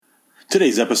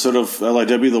Today's episode of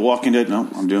LIW The Walking Dead. No,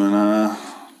 I'm doing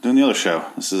the other show.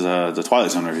 This is the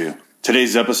Twilight Zone review.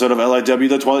 Today's episode of LIW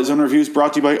The Twilight Zone review is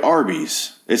brought to you by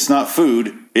Arby's. It's not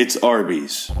food, it's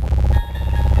Arby's.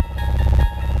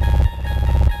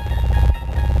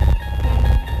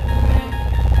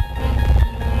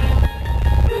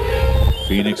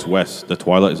 Phoenix West, the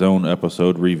Twilight Zone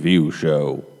episode review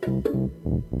show.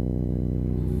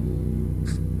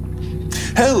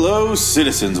 Hello,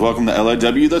 citizens. Welcome to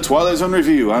LIW The Twilight Zone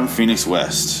review. I'm Phoenix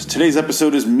West. Today's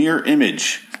episode is Mirror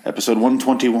Image, episode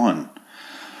 121.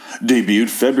 Debuted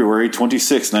February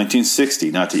 26,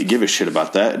 1960. Not that you give a shit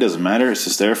about that. It doesn't matter. It's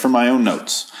just there for my own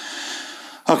notes.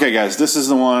 Okay, guys, this is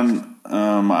the one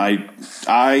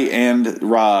I and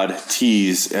Rod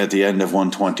tease at the end of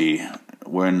 120.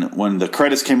 When the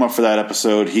credits came up for that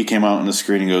episode, he came out on the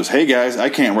screen and goes, "Hey guys, I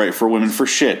can't write for women for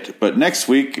shit, but next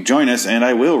week, join us and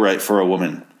I will write for a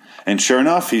woman." And sure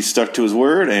enough, he stuck to his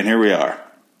word, and here we are.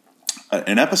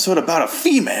 An episode about a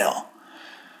female.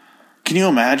 Can you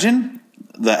imagine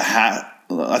that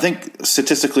I think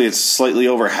statistically it's slightly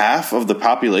over half of the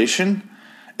population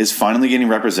is finally getting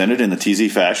represented in the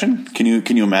TZ fashion? Can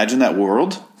you imagine that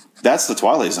world? That's the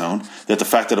Twilight Zone. That the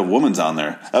fact that a woman's on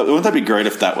there. Wouldn't that be great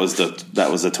if that was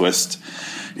the twist?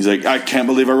 He's like, I can't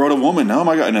believe I wrote a woman. Oh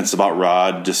my god! And it's about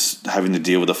Rod just having to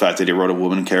deal with the fact that he wrote a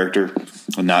woman character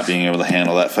and not being able to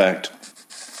handle that fact.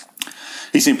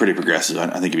 He seemed pretty progressive.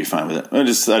 I think he'd be fine with it. I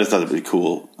just thought it'd be a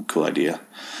cool idea.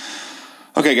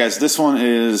 Okay, guys, this one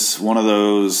is one of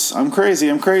those I'm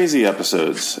crazy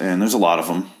episodes, and there's a lot of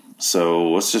them. So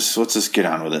let's just get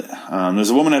on with it. There's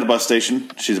a woman at a bus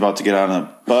station. She's about to get on a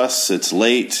bus. It's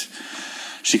late.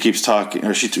 She keeps talking,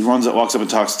 or she walks up and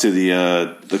talks to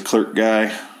the clerk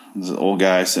guy, the old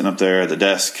guy sitting up there at the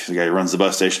desk. The guy who runs the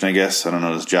bus station, I guess. I don't know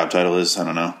what his job title is. I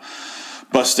don't know.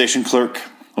 Bus station clerk.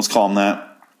 Let's call him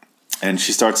that. And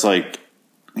she starts like,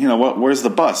 you know what? Where's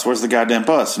the bus? Where's the goddamn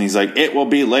bus? And he's like, it will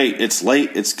be late. It's late.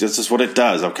 It's just what it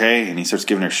does, okay? And he starts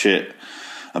giving her shit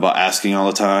about asking all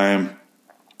the time.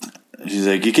 She's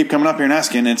like, you keep coming up here and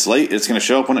asking. It's late. It's going to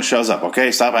show up when it shows up.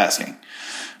 Okay, stop asking.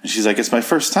 And she's like, it's my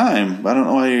first time. I don't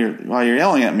know why you're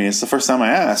yelling at me. It's the first time I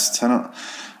asked. I don't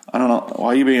know why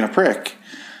are you being a prick.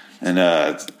 And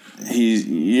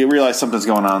you realize something's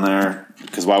going on there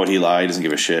because why would he lie? He doesn't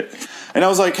give a shit. And I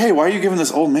was like, hey, why are you giving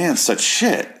this old man such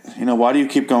shit? You know, why do you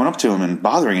keep going up to him and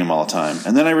bothering him all the time?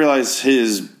 And then I realized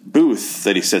his booth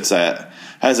that he sits at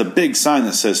has a big sign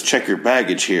that says, check your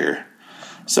baggage here.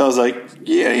 So I was like,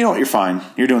 yeah, you know what, you're fine.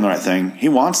 You're doing the right thing. He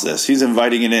wants this. He's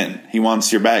inviting it in. He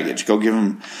wants your baggage. Go give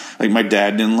him, like, my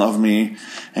dad didn't love me.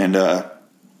 And,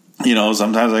 you know,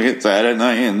 sometimes I get sad at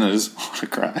night and I just want to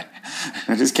cry.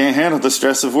 I just can't handle the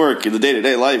stress of work. The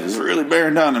day-to-day life is really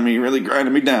bearing down on me, really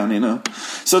grinding me down, you know.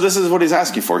 So this is what he's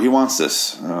asking for. He wants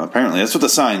this. Apparently, that's what the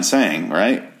sign's saying,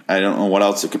 right? I don't know what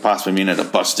else it could possibly mean at a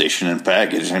bus station and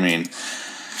baggage. I mean...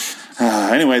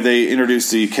 Anyway, they introduced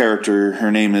the character.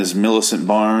 Her name is Millicent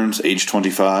Barnes, age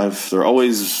 25. They're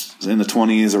always in the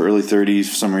 20s or early 30s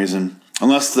for some reason.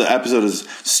 Unless the episode is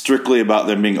strictly about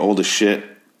them being old as shit.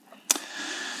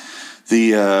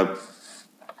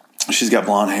 She's got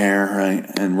blonde hair, right?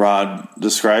 And Rod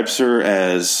describes her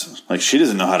as, like, she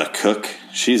doesn't know how to cook.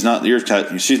 She's not your type.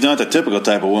 She's not the typical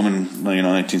type of woman, you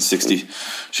know, 1960.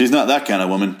 She's not that kind of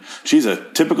woman. She's a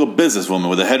typical businesswoman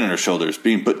with a head on her shoulders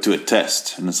being put to a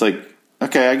test. And it's like,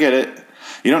 okay, I get it.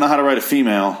 You don't know how to write a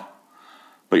female,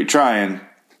 but you're trying.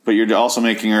 But you're also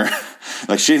making her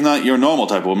like she's not your normal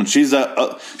type of woman. She's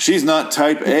not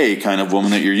type A kind of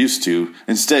woman that you're used to.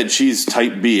 Instead, she's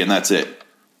type B, and that's it.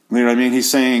 You know what I mean? He's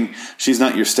saying she's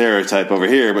not your stereotype over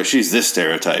here, but she's this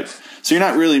stereotype. So you're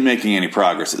not really making any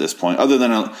progress at this point, other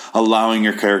than allowing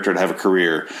your character to have a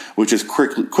career, which is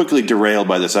quickly derailed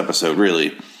by this episode,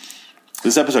 really.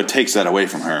 This episode takes that away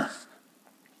from her.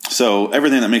 So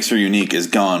everything that makes her unique is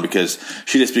gone because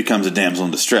she just becomes a damsel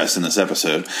in distress in this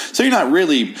episode. So you're not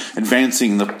really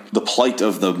advancing the plight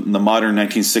of the modern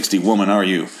 1960 woman, are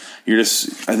you? You're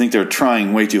just, I think they're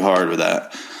trying way too hard with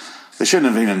that. They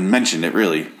shouldn't have even mentioned it,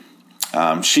 really.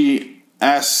 She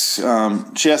asks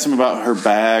him about her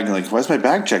bag, like, why's my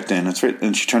bag checked in? It's right,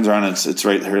 and she turns around and it's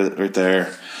right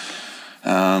there.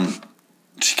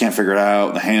 She can't figure it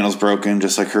out. The handle's broken,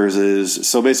 just like hers is.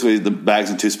 So basically, the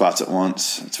bag's in two spots at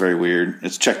once. It's very weird.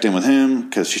 It's checked in with him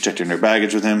because she checked in her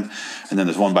baggage with him, and then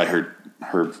there's one by her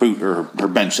boot or her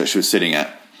bench that she was sitting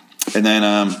at. And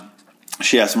then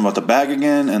she asks him about the bag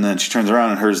again, and then she turns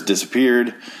around and hers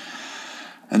disappeared.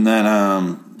 And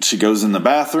then she goes in the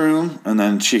bathroom, and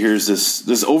then she hears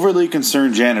this overly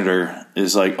concerned janitor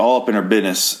is like all up in her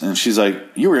business, and she's like,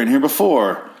 "You were in here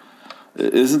before.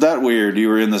 Isn't that weird? You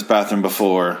were in this bathroom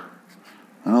before."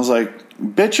 And I was like,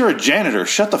 bitch, you're a janitor.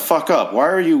 Shut the fuck up. Why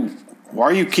are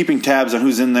you keeping tabs on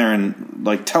who's in there and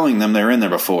like telling them they were in there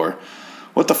before?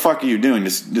 What the fuck are you doing?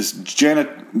 Just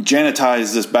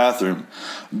janitize this bathroom.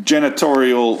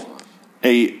 Janitorial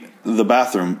the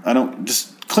bathroom.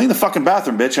 Just clean the fucking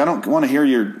bathroom, bitch. I don't want to hear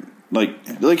your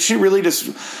like she really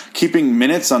just keeping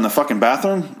minutes on the fucking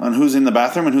bathroom, on who's in the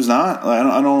bathroom and who's not. I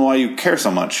don't know why you care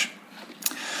so much.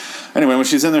 Anyway, when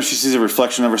she's in there, she sees a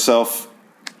reflection of herself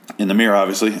in the mirror,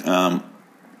 obviously. And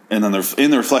then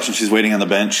in the reflection, she's waiting on the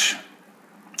bench.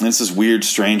 And it's this weird,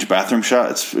 strange bathroom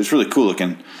shot. It's really cool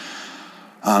looking.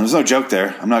 There's no joke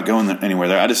there. I'm not going anywhere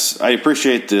there. I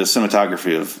appreciate the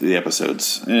cinematography of the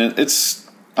episodes. And it's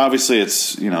obviously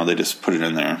they just put it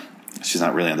in there. She's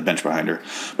not really on the bench behind her,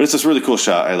 but it's this really cool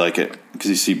shot. I like it because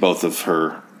you see both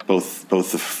hers. They're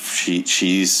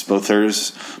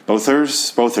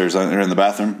in the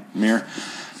bathroom mirror.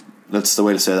 That's the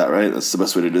way to say that, right? That's the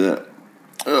best way to do that.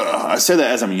 I say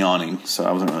that as I'm yawning, so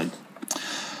I wasn't really.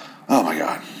 Oh my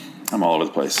god, I'm all over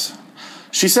the place.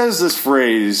 She says this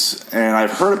phrase, and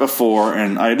I've heard it before,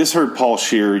 and I just heard Paul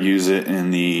Scheer use it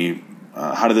in the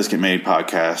How Did This Get Made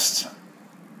podcast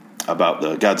about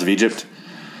the gods of Egypt.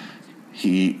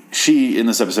 She in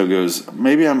this episode goes,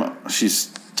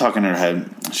 she's talking in her head.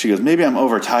 She goes, maybe I'm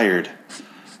overtired.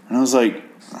 And I was like,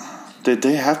 did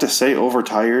they have to say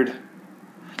overtired?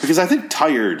 Because I think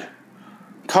tired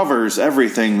covers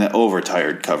everything that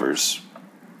overtired covers.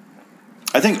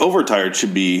 I think overtired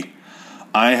should be,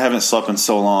 I haven't slept in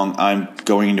so long, I'm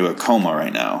going into a coma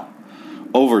right now.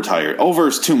 Overtired. Over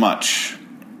is too much.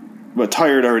 But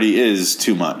tired already is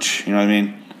too much. You know what I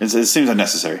mean? It seems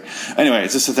unnecessary. Anyway,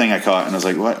 it's just a thing I caught, and I was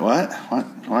like, what?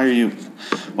 Why are you...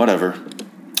 Whatever.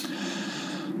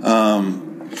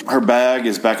 Her bag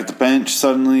is back at the bench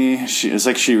suddenly. It's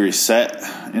like she reset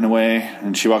in a way,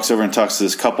 and she walks over and talks to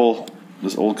this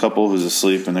old couple who's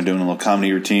asleep, and they're doing a little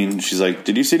comedy routine. She's like,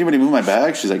 did you see anybody move my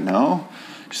bag? She's like, no.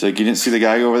 She's like, you didn't see the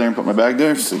guy go over there and put my bag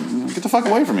there? She's like, get the fuck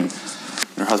away from me. And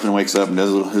her husband wakes up and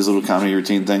does his little comedy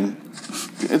routine thing.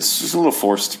 It's just a little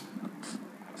forced.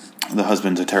 The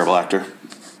husband's a terrible actor.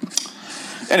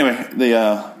 Anyway,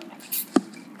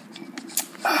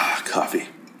 coffee.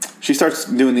 She starts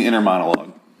doing the inner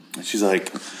monologue. And she's like,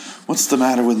 what's the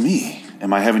matter with me?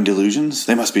 Am I having delusions?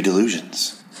 They must be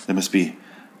delusions. They must be,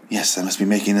 yes, I must be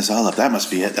making this all up. That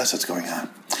must be it. That's what's going on.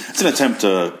 It's an attempt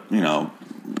to,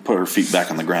 put her feet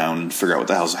back on the ground and figure out what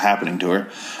the hell's happening to her,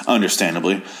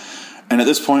 understandably. And at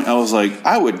this point, I was like,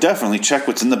 I would definitely check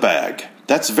what's in the bag.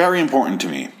 That's very important to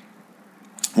me.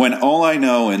 When all I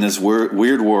know in this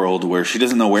weird world where she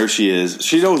doesn't know where she is,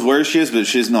 she knows where she is, but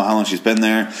she doesn't know how long she's been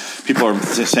there. People are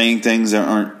saying things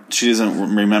that she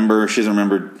doesn't remember. She doesn't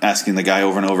remember asking the guy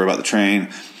over and over about the train.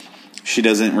 She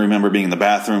doesn't remember being in the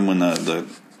bathroom when the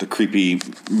creepy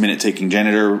minute-taking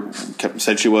janitor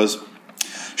said she was.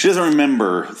 She doesn't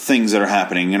remember things that are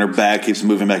happening, and her bag keeps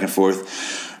moving back and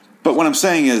forth. But what I'm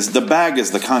saying is the bag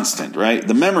is the constant, right?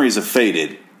 The memories have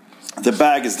faded. The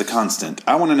bag is the constant.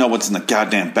 I want to know what's in the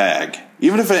goddamn bag.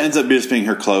 Even if it ends up just being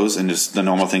her clothes and just the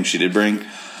normal things she did bring,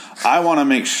 I want to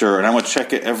make sure, and I want to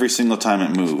check it every single time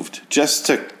it moved, just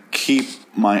to keep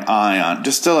my eye on,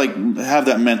 just to have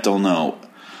that mental note.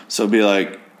 So be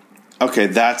like, okay,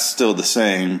 that's still the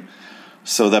same.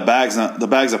 So the bag's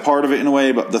a part of it in a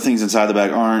way, but the things inside the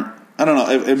bag aren't. I don't know.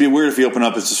 It'd be weird if you open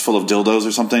up, it's just full of dildos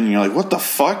or something, and you're like, what the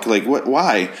fuck? Like, what?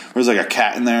 Why? Or there's like a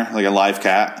cat in there, like a live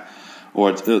cat.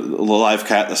 Or the live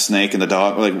cat, the snake, and the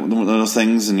dog, like those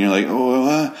things, and you're like,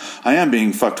 oh, I am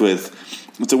being fucked with.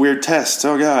 It's a weird test.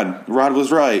 Oh, God, Rod was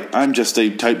right. I'm just a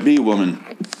type B woman.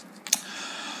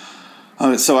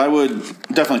 So I would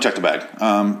definitely check the bag.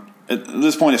 At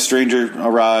this point, a stranger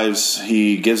arrives.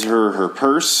 He gives her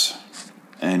purse,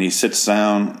 and he sits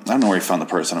down. I don't know where he found the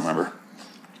purse. I don't remember.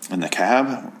 In the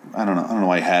cab? I don't know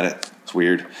why he had it. It's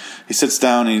weird. He sits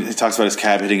down, and he talks about his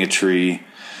cab hitting a tree.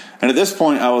 And at this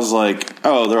point, I was like,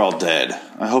 oh, they're all dead.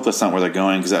 I hope that's not where they're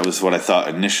going, because that was what I thought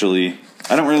initially.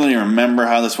 I don't really remember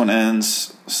how this one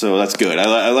ends, so that's good.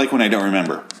 I like when I don't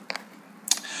remember.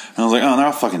 And I was like, oh, they're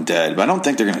all fucking dead. But I don't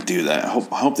think they're going to do that. I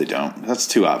hope they don't. That's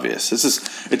too obvious.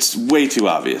 It's way too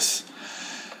obvious.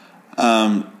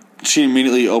 She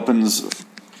immediately opens...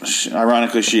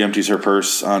 Ironically, she empties her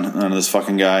purse on this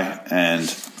fucking guy,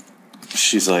 and...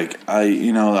 She's like,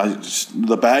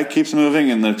 the bag keeps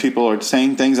moving, and the people are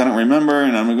saying things I don't remember,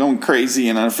 and I'm going crazy,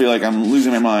 and I feel like I'm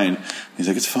losing my mind. He's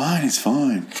like, it's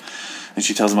fine. And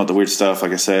she tells him about the weird stuff,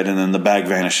 like I said, and then the bag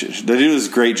vanishes. They do this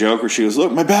great joke where she goes,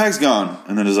 look, my bag's gone.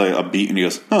 And then there's like a beat, and he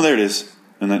goes, oh, there it is.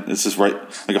 And then it's just right,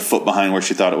 like a foot behind where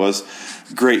she thought it was.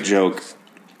 Great joke.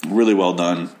 Really well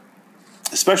done.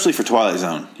 Especially for Twilight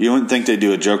Zone. You wouldn't think they'd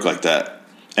do a joke like that.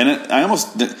 And I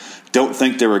almost don't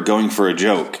think they were going for a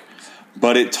joke,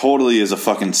 but it totally is a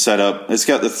fucking setup. It's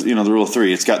got the the rule of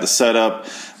three. It's got the setup.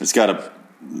 It's got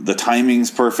the timing's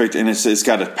perfect, and it's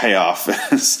got a payoff.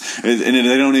 And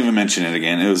they don't even mention it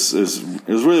again. It was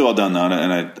really well done though,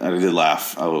 and I did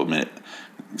laugh. I will admit,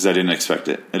 because I didn't expect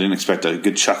it. I didn't expect a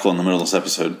good chuckle in the middle of this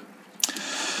episode.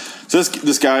 So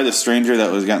this guy, this stranger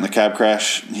that got in the cab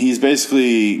crash, he's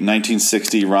basically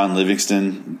 1960 Ron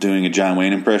Livingston doing a John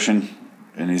Wayne impression,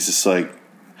 and he's just like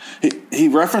he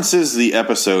references the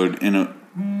episode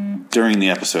during the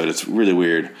episode. It's really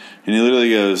weird, and he literally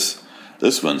goes,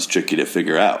 "This one's tricky to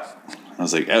figure out." I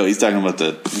was like, "Oh, he's talking about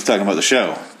the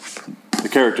show, the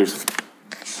characters."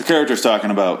 The character's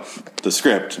talking about the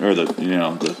script or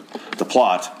the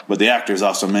plot, but the actor's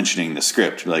also mentioning the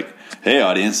script. Like, hey,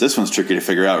 audience, this one's tricky to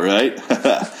figure out, right?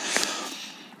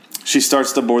 She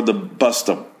starts to board the bus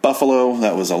to Buffalo.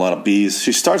 That was a lot of B's.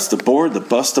 She starts to board the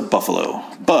bus to Buffalo,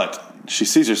 but she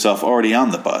sees herself already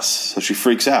on the bus, so she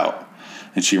freaks out,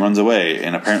 and she runs away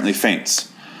and apparently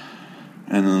faints.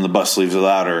 And then the bus leaves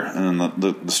without her, and then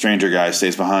the stranger guy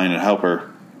stays behind and help her.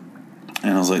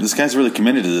 And I was like, this guy's really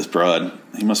committed to this broad.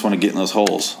 He must want to get in those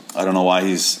holes. I don't know why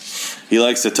he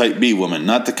likes the type B woman.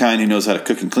 Not the kind who knows how to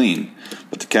cook and clean,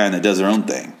 but the kind that does her own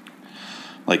thing.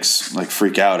 Like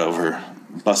freak out over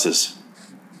buses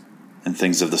and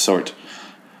things of the sort.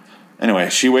 Anyway,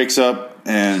 she wakes up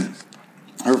and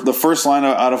the first line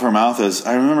out of her mouth is,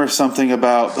 I remember something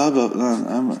about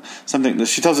something.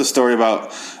 She tells a story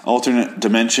about alternate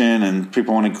dimension and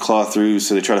people want to claw through,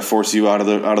 so they try to force you out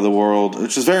of the world,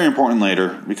 which is very important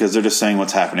later because they're just saying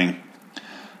what's happening,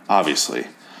 obviously.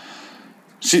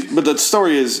 But the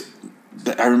story is,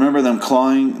 I remember them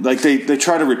clawing, like they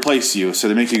try to replace you, so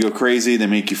they make you go crazy, they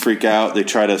make you freak out, they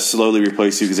try to slowly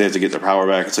replace you because they have to get their power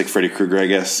back. It's like Freddy Krueger, I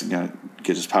guess, you gotta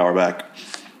get his power back.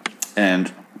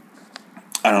 And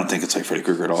I don't think it's like Freddy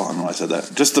Krueger at all. I don't know why I said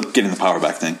that. Just the getting the power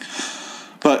back thing.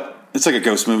 But it's like a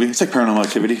ghost movie. It's like Paranormal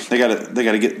Activity. They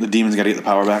gotta get the demons. Got to get the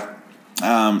power back.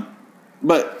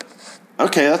 But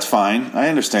okay, that's fine. I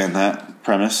understand that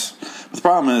premise. But the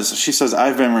problem is, she says,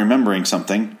 I've been remembering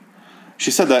something. She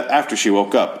said that after she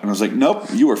woke up, and I was like, nope,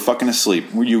 you were fucking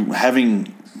asleep. Were you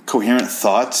having coherent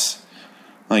thoughts?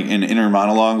 Like an inner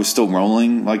monologue was still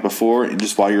rolling like before, and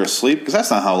just while you're asleep? Because that's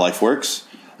not how life works.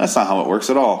 That's not how it works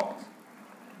at all.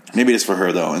 Maybe it's for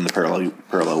her though in the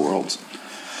parallel worlds.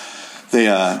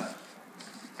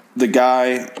 The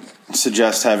guy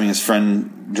suggests having his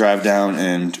friend drive down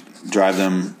and drive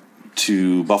them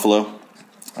to Buffalo.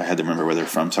 I had to remember where they're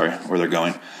from. Sorry, where they're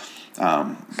going.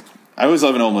 I always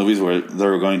love in old movies where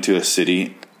they're going to a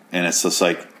city and it's just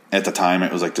like, at the time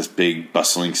it was like this big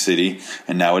bustling city,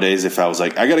 and nowadays if I was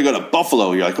like, I gotta go to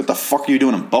Buffalo, you're like, what the fuck are you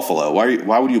doing in Buffalo?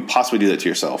 Why would you possibly do that to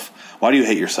yourself? Why do you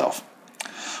hate yourself?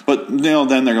 But, then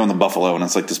they're going to Buffalo, and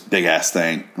it's like this big-ass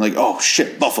thing. Like, oh,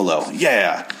 shit, Buffalo.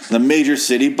 Yeah, the major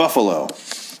city, Buffalo.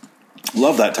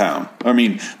 Love that town. I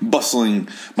mean, bustling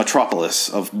metropolis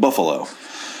of Buffalo.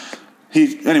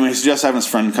 He suggests having his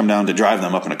friend come down to drive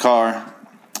them up in a car.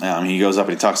 He goes up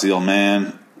and he talks to the old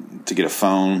man to get a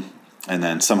phone, and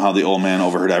then somehow the old man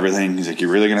overheard everything. He's like,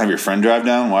 you're really going to have your friend drive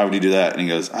down? Why would you do that? And he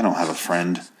goes, I don't have a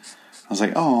friend. I was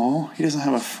like, oh, he doesn't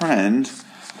have a friend.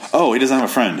 Oh, he doesn't have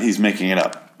a friend. He's making it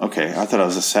up. Okay, I thought I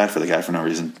was just sad for the guy for no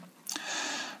reason.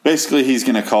 Basically, he's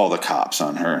going to call the cops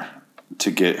on her to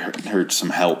get her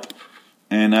some help.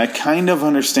 And I kind of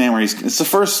understand where it's the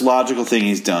first logical thing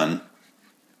he's done.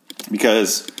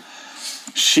 Because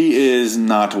she is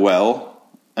not well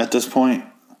at this point.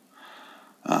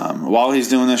 While he's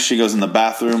doing this, she goes in the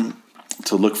bathroom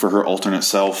to look for her alternate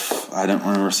self. I don't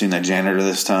remember seeing that janitor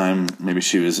this time. Maybe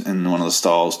she was in one of the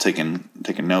stalls taking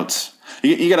notes.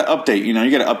 You got to update. You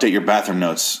got to update your bathroom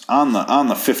notes on the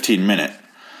 15-minute,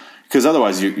 because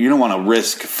otherwise you don't want to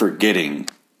risk forgetting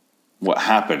what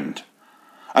happened.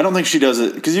 I don't think she does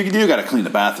it because you got to clean the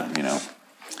bathroom.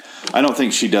 I don't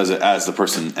think she does it as the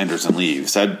person enters and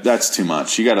leaves. That's too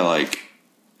much. You got to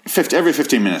every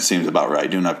 15 minutes seems about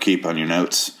right. Do an upkeep on your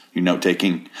notes, your note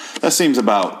taking. That seems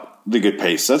about the good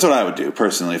pace. That's what I would do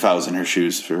personally if I was in her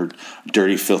shoes, for her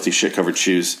dirty, filthy, shit-covered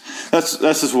shoes.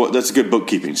 That's good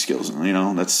bookkeeping skills.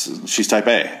 She's type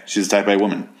A. She's a type A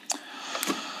woman.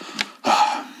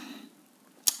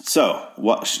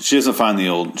 So she doesn't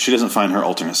find her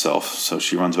alternate self. So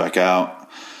she runs back out.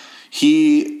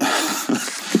 It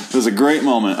was a great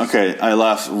moment. Okay, I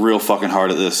laughed real fucking hard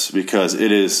at this because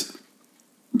it is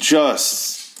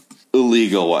just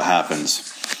illegal what happens.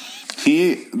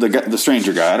 The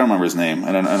stranger guy, I don't remember his name.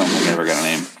 I don't think I ever got a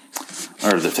name.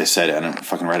 Or if they said it, I didn't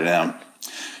fucking write it down.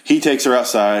 He takes her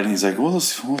outside, and he's like, we'll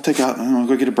take out,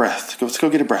 go get a breath. Let's go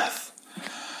get a breath.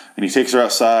 And he takes her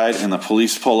outside, and the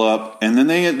police pull up, and then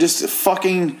they just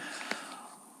fucking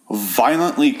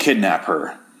violently kidnap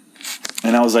her.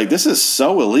 And I was like, this is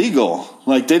so illegal.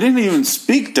 Like, they didn't even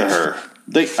speak to her.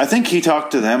 I think he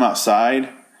talked to them outside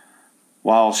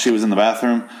while she was in the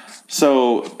bathroom.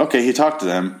 So, okay, he talked to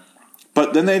them.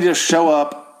 But then they just show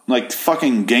up like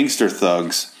fucking gangster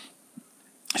thugs.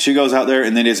 She goes out there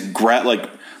and they just grab, like,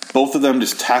 both of them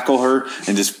just tackle her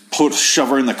and just shove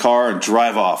her in the car and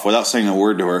drive off without saying a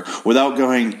word to her. Without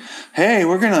going, hey,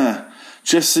 we're going to,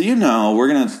 just so you know, we're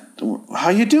going to, how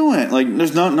you doing? Like,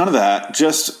 there's none of that.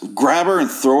 Just grab her and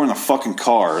throw her in the fucking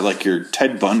car like you're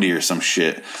Ted Bundy or some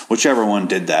shit. Whichever one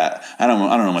did that. I don't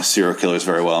know my serial killers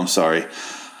very well. I'm sorry.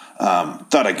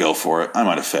 Thought I'd go for it. I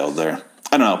might have failed there.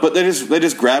 I don't know. But they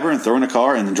just grab her and throw her in a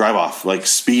car and then drive off. Like,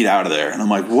 speed out of there. And I'm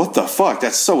like, what the fuck?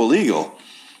 That's so illegal.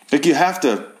 Like, you have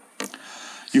to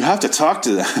talk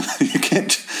to them.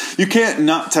 You can't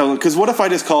not tell them. Because what if I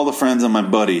just call the friends of my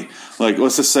buddy? Like,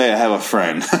 let's just say I have a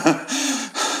friend.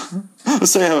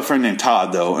 Let's say I have a friend named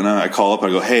Todd, though, and I call up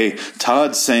and I go, hey,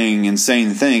 Todd's saying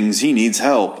insane things. He needs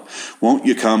help. Won't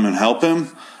you come and help him?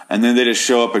 And then they just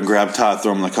show up and grab Todd,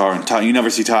 throw him in the car, and Todd, you never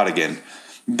see Todd again.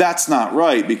 That's not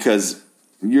right, because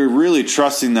you're really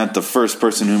trusting that the first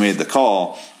person who made the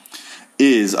call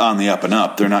is on the up and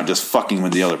up. They're not just fucking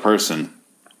with the other person.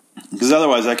 Because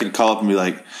otherwise I could call up and be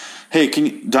like, hey,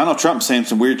 Donald Trump's saying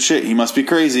some weird shit. He must be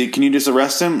crazy. Can you just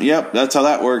arrest him? Yep, that's how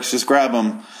that works. Just grab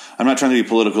him. I'm not trying to be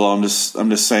political. I'm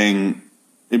just saying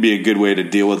it'd be a good way to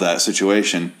deal with that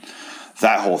situation,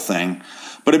 that whole thing.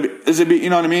 But you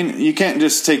know what I mean? You can't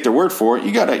just take their word for it.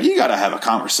 You gotta have a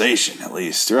conversation at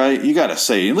least, right? You gotta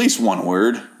say at least one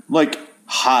word, like,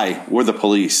 hi, we're the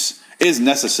police, is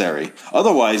necessary.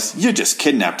 Otherwise, you just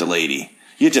kidnapped a lady.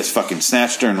 You just fucking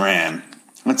snatched her and ran.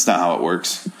 That's not how it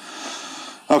works.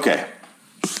 Okay.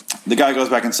 The guy goes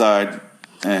back inside,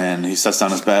 and he sets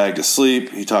down his bag to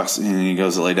sleep. He talks, and he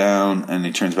goes to lay down, and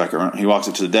he turns back around. He walks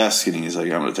up to the desk, and he's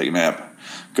like, I'm going to take a nap.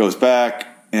 Goes back,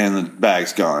 and the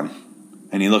bag's gone.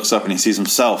 And he looks up, and he sees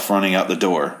himself running out the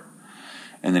door.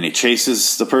 And then he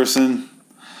chases the person,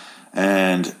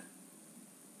 and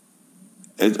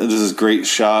there's this great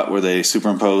shot where they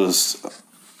superimpose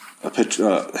a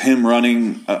picture, him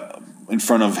running in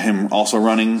front of him also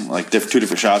running, like two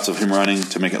different shots of him running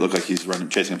to make it look like he's running,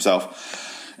 chasing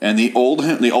himself. And the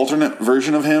alternate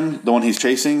version of him, the one he's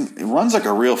chasing, it runs like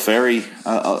a real fairy.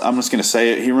 I'm just gonna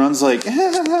say it. He runs like running.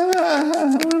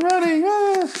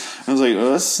 I was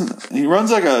like, he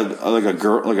runs like a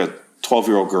girl, like a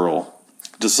 12-year-old girl,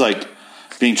 just like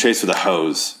being chased with a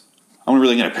hose. I'm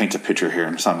really gonna paint a picture here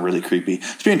and sound really creepy.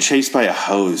 It's being chased by a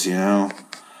hose, you know.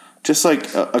 Just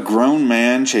like a grown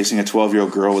man chasing a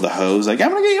 12-year-old girl with a hose. Like,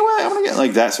 I'm going to get you wet. I'm going to get,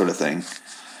 like, that sort of thing. And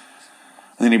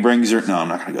then he brings her. No, I'm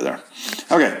not going to go there.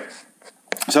 Okay.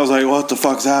 So I was like, what the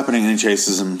fuck's happening? And he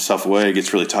chases himself away.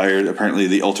 Gets really tired. Apparently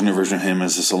the alternate version of him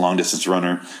is just a long-distance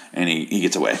runner. And he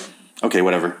gets away. Okay,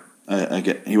 whatever.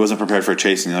 He wasn't prepared for a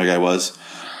chase, and the other guy was.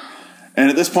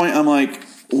 And at this point, I'm like,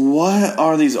 what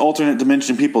are these alternate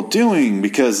dimension people doing?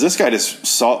 Because this guy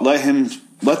just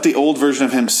let the old version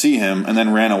of him see him and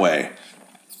then ran away.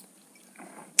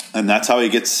 And that's how he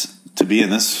gets to be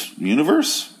in this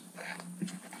universe?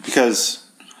 And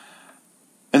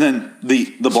then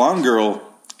the blonde girl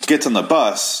gets on the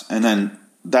bus, and then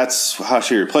that's how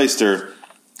she replaced her.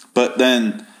 But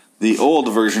then the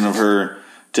old version of her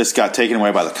just got taken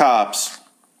away by the cops.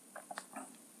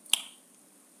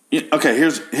 Okay,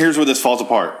 here's where this falls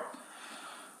apart.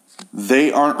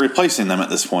 They aren't replacing them at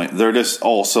this point. They're just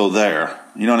also there.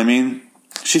 You know what I mean?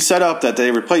 She set up that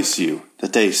they replace you,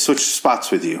 that they switch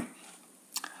spots with you.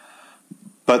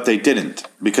 But they didn't,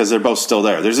 because they're both still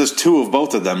there. There's just two of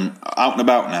both of them out and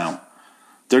about now.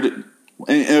 And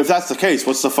if that's the case,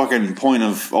 what's the fucking point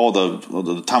of all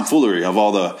the tomfoolery, of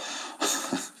all the...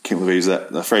 can't believe I use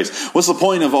that phrase. What's the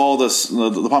point of all this,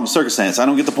 the pomp and circumstance? I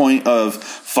don't get the point of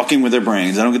fucking with their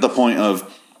brains. I don't get the point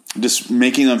of just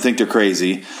making them think they're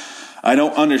crazy. I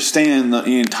don't understand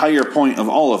the entire point of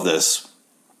all of this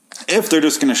if they're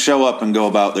just going to show up and go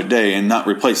about their day and not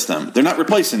replace them. They're not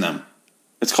replacing them.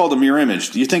 It's called a mirror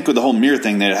image. You think with the whole mirror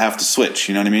thing they'd have to switch,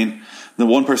 you know what I mean? The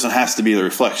one person has to be the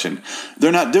reflection.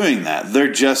 They're not doing that.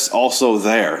 They're just also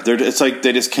there. It's like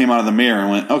they just came out of the mirror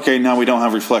and went, okay, now we don't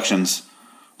have reflections.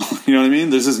 You know what I mean?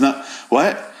 This is not...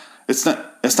 What? It's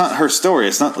not her story.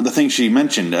 It's not the thing she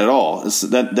mentioned at all.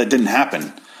 That didn't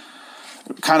happen.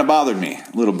 It kind of bothered me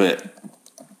a little bit.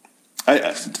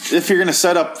 If you're going to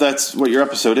set up that's what your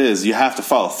episode is, you have to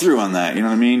follow through on that. You know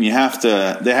what I mean? They have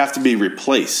to be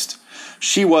replaced.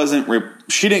 She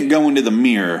didn't go into the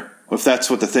mirror if that's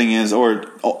what the thing is, or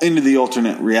into the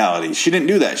alternate reality. She didn't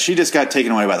do that. She just got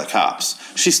taken away by the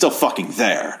cops. She's still fucking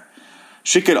there.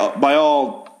 She could, by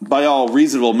all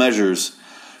reasonable measures,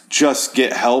 just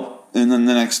get help, and then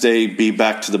the next day be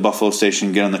back to the Buffalo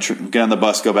station, get on the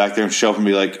bus, go back there and show up and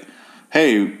be like,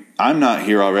 hey, I'm not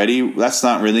here already. That's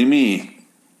not really me.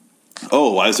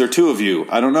 Oh, why is there two of you?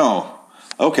 I don't know.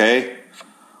 Okay.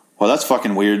 Well, that's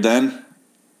fucking weird then.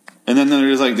 And then they're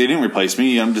just like, they didn't replace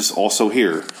me. I'm just also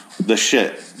here. The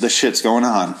shit's going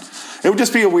on. It would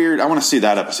just be a weird, I want to see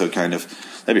that episode kind of.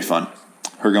 That'd be fun.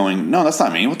 Her going, no, that's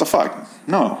not me. What the fuck?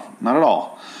 No, not at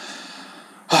all.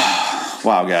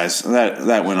 Wow, guys.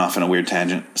 That went off in a weird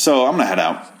tangent. So I'm going to head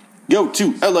out. Go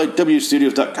to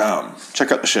liwstudios.com.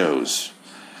 Check out the shows.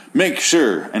 Make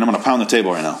sure, and I'm going to pound the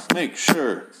table right now. Make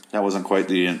sure. That wasn't quite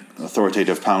the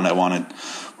authoritative pound I wanted,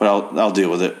 but I'll deal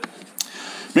with it.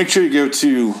 Make sure you go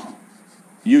to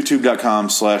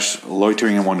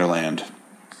youtube.com/loitering in Wonderland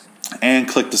and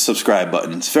click the subscribe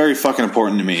button. It's very fucking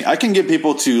important to me. I can get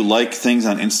people to like things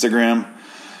on Instagram.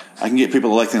 I can get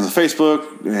people to like things on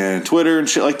Facebook and Twitter and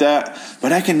shit like that,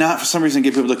 but I cannot, for some reason,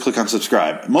 get people to click on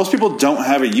subscribe. Most people don't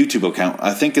have a YouTube account,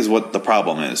 I think is what the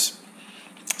problem is.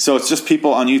 So it's just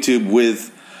people on YouTube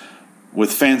with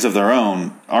fans of their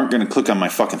own aren't going to click on my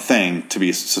fucking thing to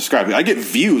be subscribed. I get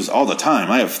views all the time.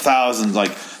 I have thousands,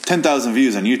 like 10,000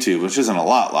 views on YouTube, which isn't a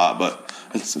lot, but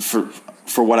it's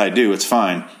for what I do, it's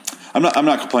fine. I'm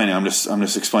not complaining. I'm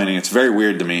just explaining. It's very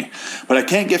weird to me, but I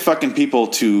can't get fucking people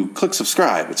to click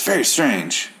subscribe. It's very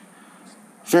strange,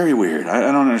 very weird. I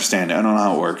don't understand it. I don't know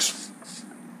how it works.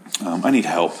 I need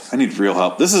help. I need real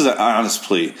help. This is an honest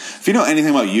plea. If you know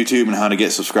anything about YouTube and how to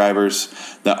get subscribers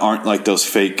that aren't like those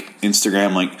fake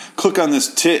Instagram, like click on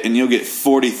this tit and you'll get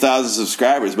 40,000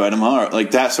 subscribers by tomorrow,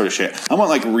 like that sort of shit. I want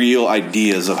like real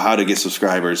ideas of how to get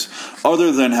subscribers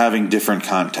other than having different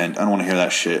content. I don't want to hear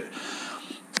that shit.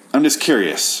 I'm just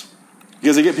curious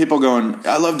because I get people going,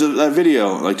 I loved that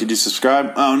video. Like, did you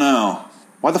subscribe? Oh no.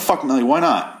 Why the fuck? No, why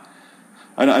not?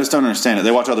 I just don't understand it. They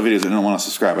watch all the videos and don't want to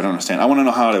subscribe. I don't understand. I want to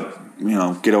know how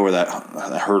to, get over that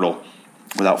hurdle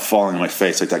without falling on my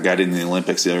face like that guy did in the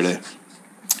Olympics the other day.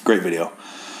 Great video.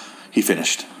 He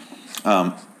finished.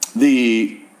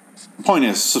 The point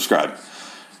is, subscribe.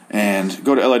 And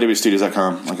go to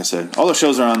liwstudios.com, like I said. All the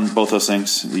shows are on both those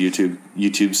things, the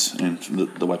YouTubes and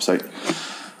the website.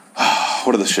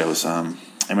 What are the shows?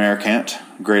 Americant.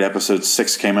 Great episode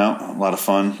 6 came out. A lot of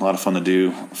fun to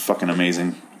do. Fucking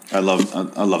amazing. I love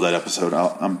that episode.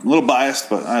 I'm a little biased,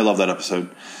 but I love that episode.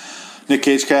 Nick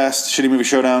Cage Cast, Shitty Movie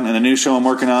Showdown, and a new show I'm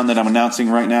working on that I'm announcing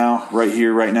right now.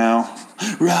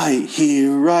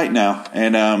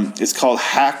 And it's called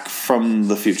Hack from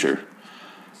the Future.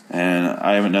 And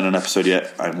I haven't done an episode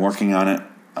yet. I'm working on it.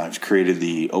 I've created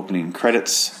the opening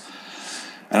credits.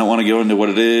 I don't want to go into what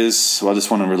it is, so I just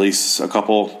want to release a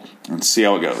couple and see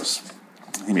how it goes.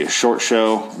 It's going to be a short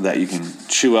show that you can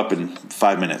chew up in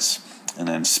 5 minutes. And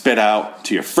then spit out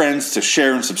to your friends to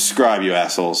share and subscribe, you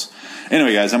assholes.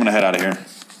 Anyway, guys, I'm going to head out of here.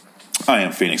 I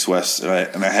am Phoenix West,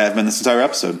 and I have been this entire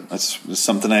episode. That's just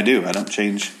something I do. I don't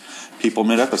change people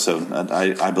mid-episode.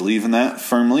 I believe in that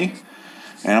firmly,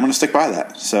 and I'm going to stick by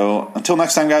that. So until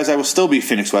next time, guys, I will still be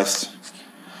Phoenix West.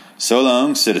 So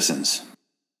long, citizens.